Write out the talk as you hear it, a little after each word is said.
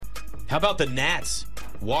How about the Nats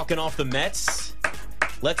walking off the Mets?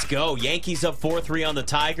 Let's go. Yankees up 4-3 on the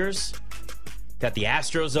Tigers. Got the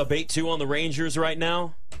Astros up 8-2 on the Rangers right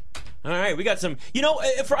now. All right, we got some.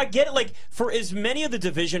 I get it. Like, for as many of the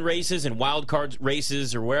division races and wild card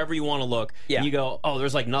races or wherever you want to look, you go, oh,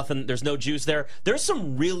 there's like nothing. There's no juice there. There's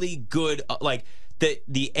some really good,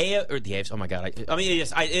 the AL or the AFC. Oh my God!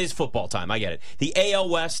 It is football time. I get it. The AL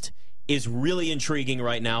West is really intriguing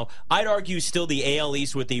right now. I'd argue still the AL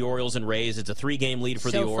East with the Orioles and Rays. It's a 3-game lead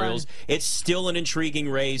for the Orioles. Fun. It's still an intriguing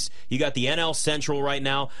race. You got the NL Central right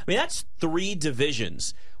now. I mean, that's 3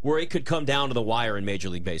 divisions where it could come down to the wire in Major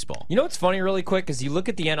League Baseball. You know what's funny really quick is you look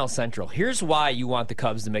at the NL Central. Here's why you want the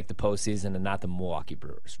Cubs to make the postseason and not the Milwaukee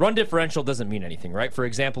Brewers. Run differential doesn't mean anything, right? For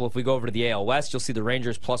example, if we go over to the AL West, you'll see the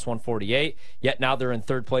Rangers plus 148, yet now they're in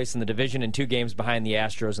 3rd place in the division and 2 games behind the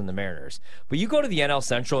Astros and the Mariners. But you go to the NL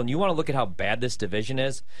Central and you want to look at how bad this division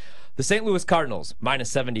is. The St. Louis Cardinals, minus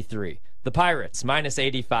 73. The Pirates, minus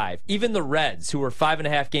 85. Even the Reds, who are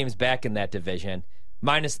 5.5 games back in that division,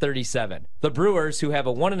 minus 37. The Brewers, who have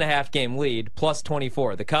a 1.5 game lead, plus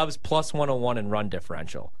 24. The Cubs, plus 101 in run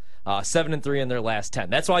differential. 7-3 in their last 10.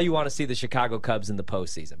 That's why you want to see the Chicago Cubs in the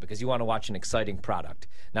postseason, because you want to watch an exciting product,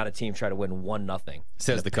 not a team try to win 1-0.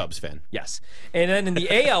 Says the Cubs fan. Yes. And then in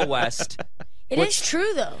the AL West... It is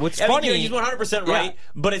true, though. What's funny... he's 100% right,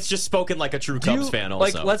 but it's just spoken like a true Cubs fan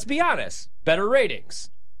also. Like, let's be honest. Better ratings.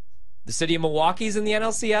 The city of Milwaukee's in the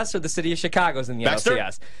NLCS or the city of Chicago's in the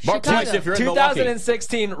NLCS? Mark twice if you're in Milwaukee.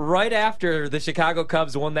 2016, right after the Chicago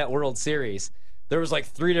Cubs won that World Series, there was like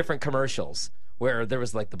 3 different commercials where there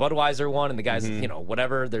was like the Budweiser one and the guys,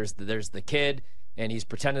 whatever. There's the kid, and he's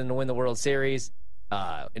pretending to win the World Series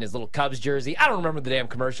in his little Cubs jersey. I don't remember the damn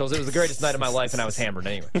commercials. It was the greatest night of my life, and I was hammered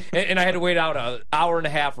anyway. And I had to wait out an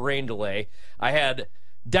hour-and-a-half rain delay. I had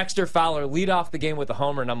Dexter Fowler lead off the game with a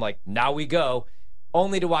homer, and I'm like, now we go.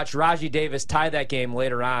 Only to watch Raji Davis tie that game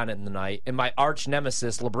later on in the night. And my arch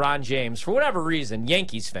nemesis, LeBron James, for whatever reason,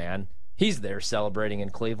 Yankees fan, he's there celebrating in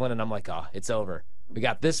Cleveland. And I'm like, oh, it's over. We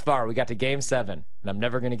got this far. We got to Game 7. And I'm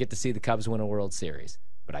never going to get to see the Cubs win a World Series.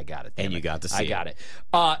 But I got it. And you got to see it. I got it.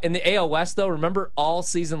 In the AL West, though, remember all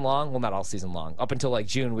season long? Well, not all season long. Up until like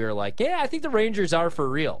June, we were like, yeah, I think the Rangers are for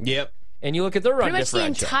real. Yep. And you look at their run differential. Pretty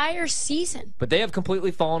much the differential. entire season. But they have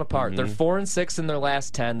completely fallen apart. They're 4-6 in their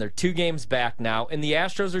last 10. They're 2 games back now. And the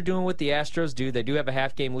Astros are doing what the Astros do. They do have a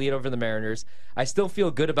half-game lead over the Mariners. I still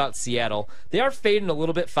feel good about Seattle. They are fading a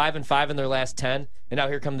little bit, 5-5 in their last 10. And now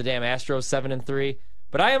here come the damn Astros, 7-3.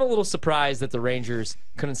 But I am a little surprised that the Rangers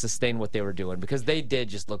couldn't sustain what they were doing, because they did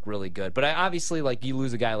just look really good. But obviously, like, you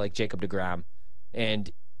lose a guy like Jacob deGrom,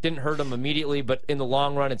 and didn't hurt him immediately, but in the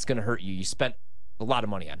long run, it's going to hurt you. You spent a lot of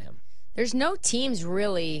money on him. There's no teams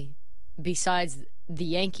really besides the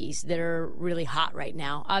Yankees that are really hot right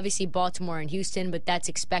now. Obviously Baltimore and Houston, but that's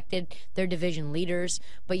expected. They're division leaders.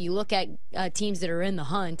 But you look at teams that are in the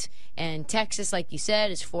hunt, and Texas, like you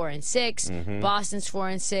said, is 4-6. Boston's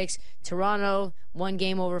 4-6. Toronto, 1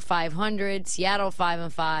 game over 500. Seattle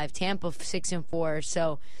 5-5. Tampa 6-4.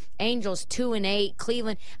 So Angels 2-8.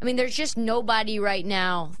 Cleveland. I mean, there's just nobody right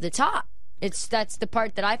now the top. That's the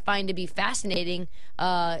part that I find to be fascinating.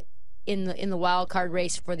 In the wild card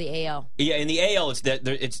race for the AL. Yeah, in the AL,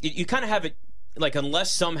 you kind of have it like,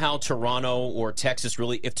 unless somehow Toronto or Texas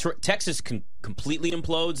really, if Texas completely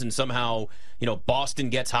implodes and somehow Boston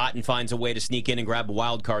gets hot and finds a way to sneak in and grab a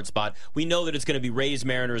wild card spot, we know that it's going to be Rays,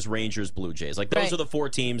 Mariners, Rangers, Blue Jays. Like, those are the 4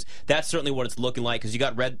 teams. That's certainly what it's looking like, because you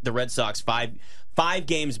got the Red Sox five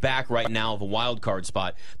games back right now of a wild card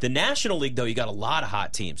spot. The National League, though, you got a lot of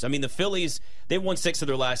hot teams. I mean, the Phillies, they won 6 of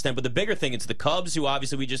their last 10, but the bigger thing, it's the Cubs, who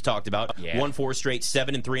obviously we just talked about, won 4 straight,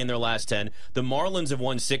 7-3 in their last 10. The Marlins have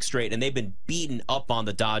won 6 straight, and they've been beaten up on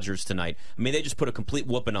the Dodgers tonight. I mean, they just put a complete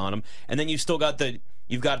whooping on them. And then you've still got the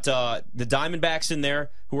Diamondbacks in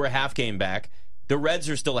there, who are a half game back. The Reds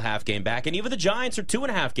are still a half game back, and even the Giants are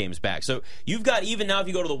 2.5 games back. So you've got, even now, if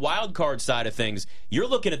you go to the wild card side of things, you're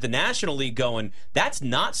looking at the National League going, that's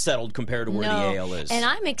not settled compared to where the AL is. And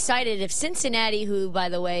I'm excited if Cincinnati, who, by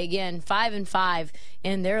the way, again, 5-5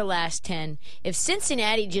 in their last 10, if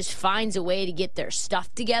Cincinnati just finds a way to get their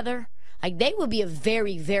stuff together, like, they would be a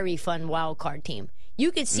very, very fun wild card team.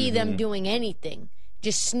 You could see them doing anything,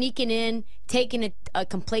 just sneaking in, taking a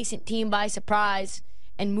complacent team by surprise,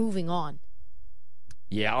 and moving on.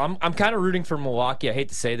 Yeah, I'm kind of rooting for Milwaukee. I hate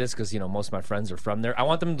to say this because, most of my friends are from there. I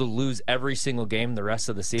want them to lose every single game the rest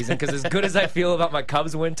of the season, because as good as I feel about my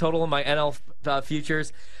Cubs win total and my NL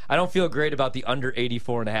futures, I don't feel great about the under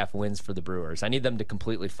 84.5 wins for the Brewers. I need them to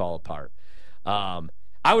completely fall apart.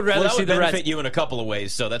 I would rather that see would the Reds. benefit you in a couple of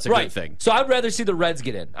ways, so that's a Right. good thing. So I would rather see the Reds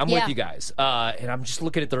get in. I'm Yeah. with you guys. And I'm just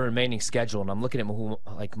looking at the remaining schedule, and I'm looking at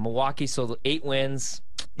like Milwaukee. So 8 wins,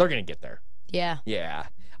 they're going to get there. Yeah. Yeah.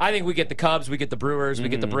 I think we get the Cubs, we get the Brewers, we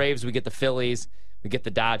get the Braves, we get the Phillies, we get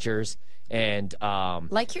the Dodgers, and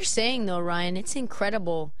Like you're saying, though, Ryan, it's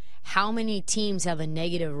incredible how many teams have a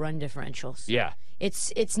negative run differentials. yeah.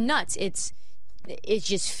 It's nuts. It's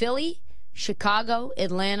just Philly, Chicago,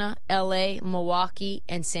 Atlanta, LA, Milwaukee,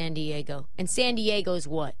 and San Diego. And San Diego's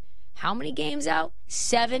what? How many games out?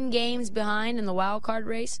 7 games behind in the wild card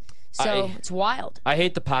race. So it's wild. I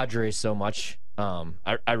hate the Padres so much.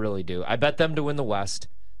 I really do. I bet them to win the West.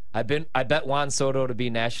 I bet Juan Soto to be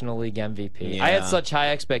National League MVP. Yeah. I had such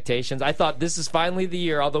high expectations. I thought this is finally the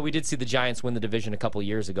year, although we did see the Giants win the division a couple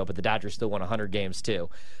years ago, but the Dodgers still won 100 games too.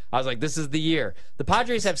 I was like, this is the year. The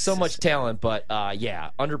Padres have so much talent, but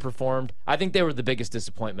underperformed. I think they were the biggest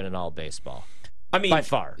disappointment in all of baseball. I mean, by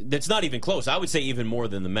far. That's not even close. I would say even more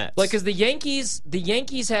than the Mets. Like, because the Yankees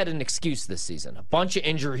had an excuse this season. A bunch of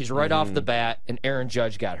injuries right off the bat, and Aaron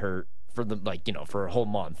Judge got hurt for a whole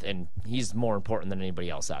month, and he's more important than anybody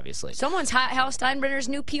else, obviously. Someone's Hal Steinbrenner's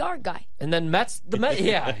new PR guy. And then the Mets,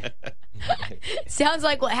 yeah. Sounds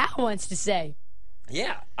like what Hal wants to say.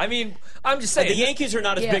 Yeah. I mean, I'm just saying. the Yankees are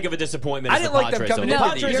not as big of a disappointment I as the didn't like them Padres. coming though. in. The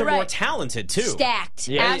No, Padres you're are more right. talented, too. Stacked.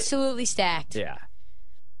 Yeah. Absolutely stacked. Yeah.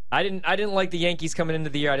 I didn't like the Yankees coming into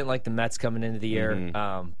the year. I didn't like the Mets coming into the year.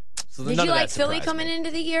 So Did none you of like that Philly surprised coming me.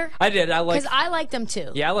 into the year? I did. Because I liked them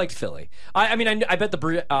too. Yeah, I liked Philly. I mean, I bet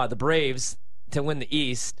the Braves to win the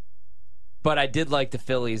East, but I did like the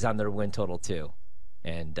Phillies on their win total too.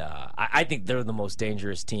 And I think they're the most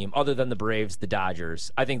dangerous team, other than the Braves, the Dodgers.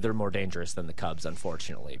 I think they're more dangerous than the Cubs,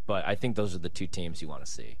 unfortunately. But I think those are the 2 teams you want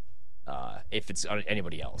to see. If it's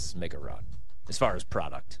anybody else, make a run. As far as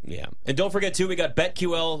product. Yeah. And don't forget, too, we got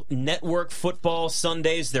BetQL Network Football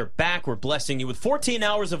Sundays. They're back. We're blessing you with 14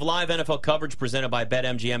 hours of live NFL coverage presented by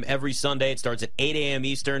BetMGM every Sunday. It starts at 8 a.m.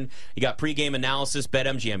 Eastern. You got pregame analysis,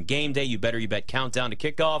 BetMGM Game Day, You Better You Bet Countdown to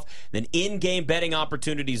kickoff, then in-game betting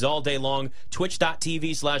opportunities all day long.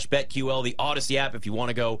 Twitch.tv/BetQL, the Odyssey app if you want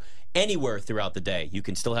to go anywhere throughout the day. You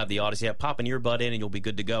can still have the Odyssey app. Pop an earbud in and you'll be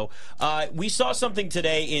good to go. We saw something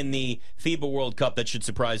today in the FIBA World Cup that should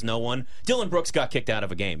surprise no one. Dylan Brooks got kicked out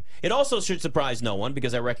of a game. It also should surprise no one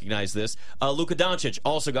because I recognize this. Luka Doncic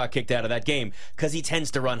also got kicked out of that game because he tends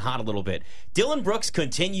to run hot a little bit. Dylan Brooks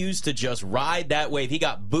continues to just ride that wave. He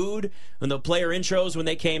got booed in the player intros when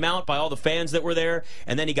they came out by all the fans that were there,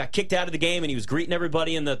 and then he got kicked out of the game and he was greeting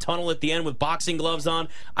everybody in the tunnel at the end with boxing gloves on.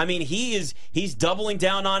 I mean, he's doubling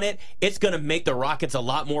down on it. It's going to make the Rockets a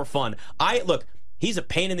lot more fun. Look, he's a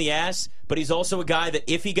pain in the ass, but he's also a guy that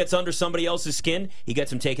if he gets under somebody else's skin, he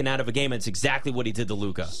gets him taken out of a game, and it's exactly what he did to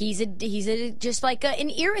Luka. He's just like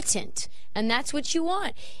an irritant, and that's what you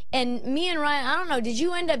want. And me and Ryan, I don't know, did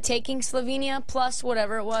you end up taking Slovenia plus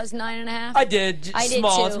whatever it was, 9.5? I did. I did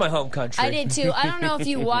Small. too. It's my home country. I did too. I don't know if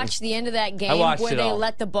you watched the end of that game where they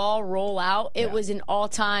let the ball roll out. It was an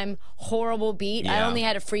all-time horrible beat. I only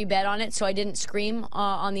had a free bet on it, so I didn't scream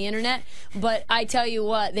on the internet. But I tell you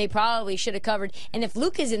what, they probably should have covered. And if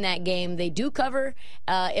Luka's in that game, they do cover.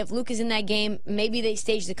 If Luka's in that game, maybe they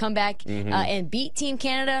stage the comeback and beat Team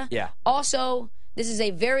Canada. Yeah. Also, this is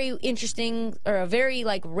a very interesting or a very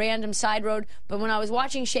random side road. But when I was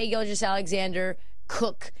watching Shai Gilgeous-Alexander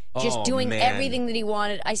cook, just doing everything that he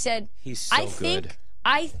wanted, I said, He's so good.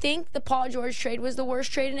 I think the Paul George trade was the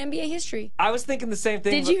worst trade in NBA history. I was thinking the same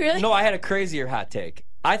thing. Did you really? No, I had a crazier hot take.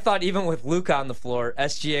 I thought even with Luka on the floor,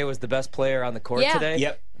 SGA was the best player on the court today.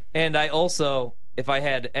 Yep. And I also, if I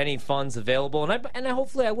had any funds available, and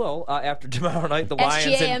hopefully I will after tomorrow night, the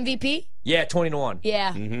Lions. SGA MVP? Yeah, 20-1.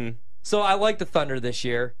 Yeah. So I like the Thunder this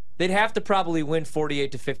year. They'd have to probably win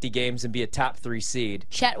 48 to 50 games and be a top 3 seed.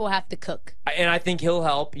 Chet will have to cook. And I think he'll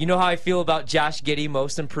help. You know how I feel about Josh Giddey,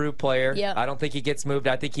 most improved player. Yep. I don't think he gets moved.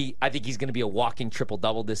 I think he's going to be a walking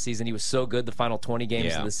triple-double this season. He was so good the final 20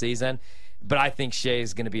 games of the season. But I think Shai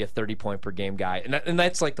is going to be a 30-point-per-game guy. And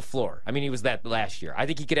that's like the floor. I mean, he was that last year. I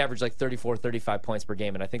think he could average 34, 35 points per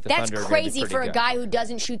game, and I think the Thunder are going to be That's crazy for a good. guy who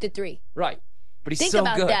doesn't shoot the three. Right. But he's Think so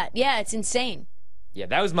about good. that. Yeah, it's insane. Yeah,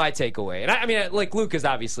 that was my takeaway. And I mean, Luka's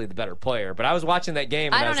obviously the better player, but I was watching that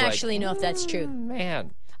game, and I was don't like, actually know if that's true.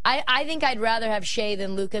 Man. I think I'd rather have Shai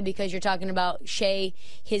than Luka because you're talking about Shai.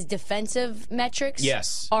 His defensive metrics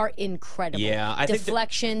are incredible. Yeah, I think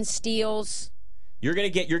deflections, steals. You're gonna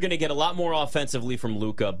get a lot more offensively from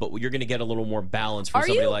Luka, but you're gonna get a little more balance from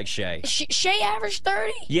somebody like Shai. Shai averaged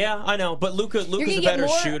 30. Yeah, I know, but Luka's a better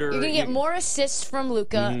shooter. You're gonna get more assists from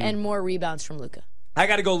Luka and more rebounds from Luka. I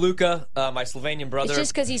got to go Luka, my Slovenian brother. It's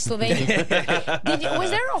just because he's Slovenian. Was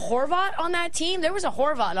there a Horvat on that team? There was a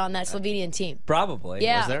Horvat on that Slovenian team. Probably.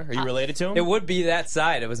 Yeah. Was there? Are you related to him? It would be that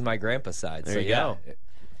side. It was my grandpa's side. There so you yeah. go.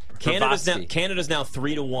 Canada's now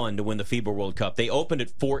 3-1 to win the FIBA World Cup. They opened at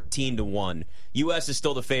 14-1. U.S. is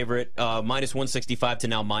still the favorite, minus 165 to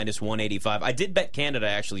now minus 185. I did bet Canada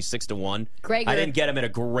actually 6-1. Gregor. I didn't get them at a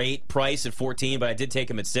great price at 14, but I did take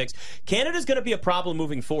them at 6. Canada's going to be a problem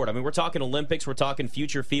moving forward. I mean, we're talking Olympics, we're talking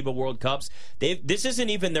future FIBA World Cups. This isn't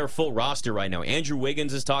even their full roster right now. Andrew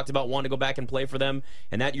Wiggins has talked about wanting to go back and play for them,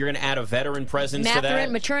 and that you're going to add a veteran presence to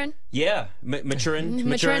that. Maturin? Yeah, Maturin. Yeah,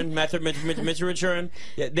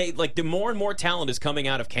 the more and more talent is coming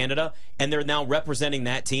out of Canada, and they're now representing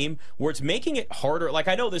that team, where it's making it harder. Like,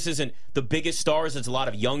 I know this isn't the biggest stars; it's a lot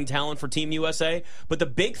of young talent for Team USA. But the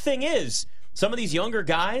big thing is, some of these younger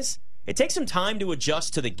guys, it takes some time to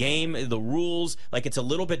adjust to the game, the rules. Like, it's a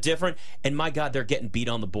little bit different. And my God, they're getting beat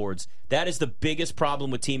on the boards. That is the biggest problem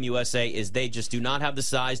with Team USA, is they just do not have the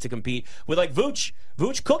size to compete with, like, Vooch.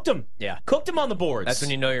 Vooch cooked him. Yeah. Cooked him on the boards. That's when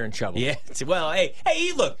you know you're in trouble. Yeah. Well, hey,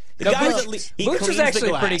 look. The guys at least, he Vooch cleans was the actually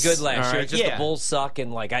glass. pretty good last year. Right? Just the Bulls suck,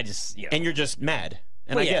 and, like, I just, And you're just mad.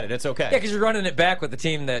 And I get it. It's okay. Yeah, because you're running it back with the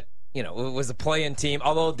team that, it was a play-in team.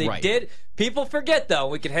 Although they did. People forget, though.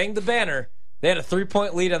 We could hang the banner. They had a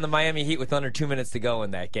 3-point lead on the Miami Heat with under 2 minutes to go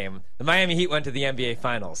in that game. The Miami Heat went to the NBA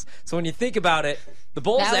Finals. So when you think about it, the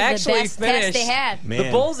Bulls actually finished. Test they had.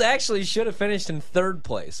 The Bulls actually should have finished in 3rd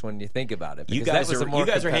place when you think about it. You guys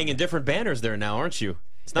are hanging different banners there now, aren't you?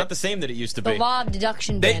 It's not the same that it used to be. The law of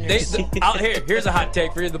deduction banners. Here's a hot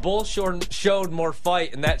take for you. The Bulls showed more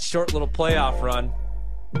fight in that short little playoff run.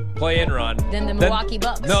 Play-in run. Than the Milwaukee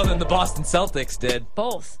Bucks. No, than the Boston Celtics did.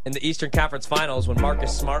 Both. In the Eastern Conference Finals when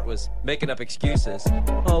Marcus Smart was making up excuses.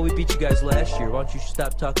 Oh, we beat you guys last year. Why don't you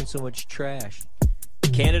stop talking so much trash?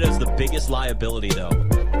 Canada's the biggest liability, though,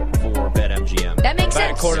 for BetMGM. That makes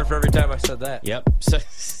Back sense. a quarter for every time I said that. Yep. So,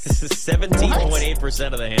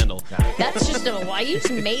 17.8% of the handle. That's just why you just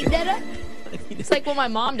made that up? It's like what my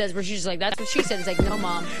mom does, where she's just like, that's what she said. It's like, no,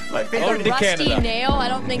 Mom. My Like a favorite, rusty nail, I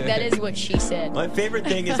don't think that is what she said. my favorite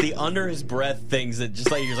thing is the under his breath things that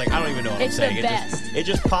just like, you're just like, I don't even know what It's I'm saying. the best. It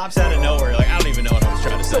just pops out of nowhere. You're like, I don't even know what I was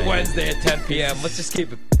trying to It's say. a Wednesday at 10 p.m. Let's just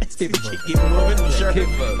keep it moving. Keep moving? Sure. Keep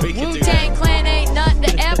moving. We can do Wu-Tang that. Clan ain't nothing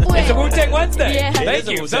to F with. It's a Wu-Tang Wednesday. Yeah. It Thank is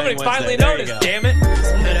a you. Wu-Tang Somebody Wednesday. finally There you noticed, go. damn it.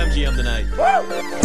 BetMGM tonight.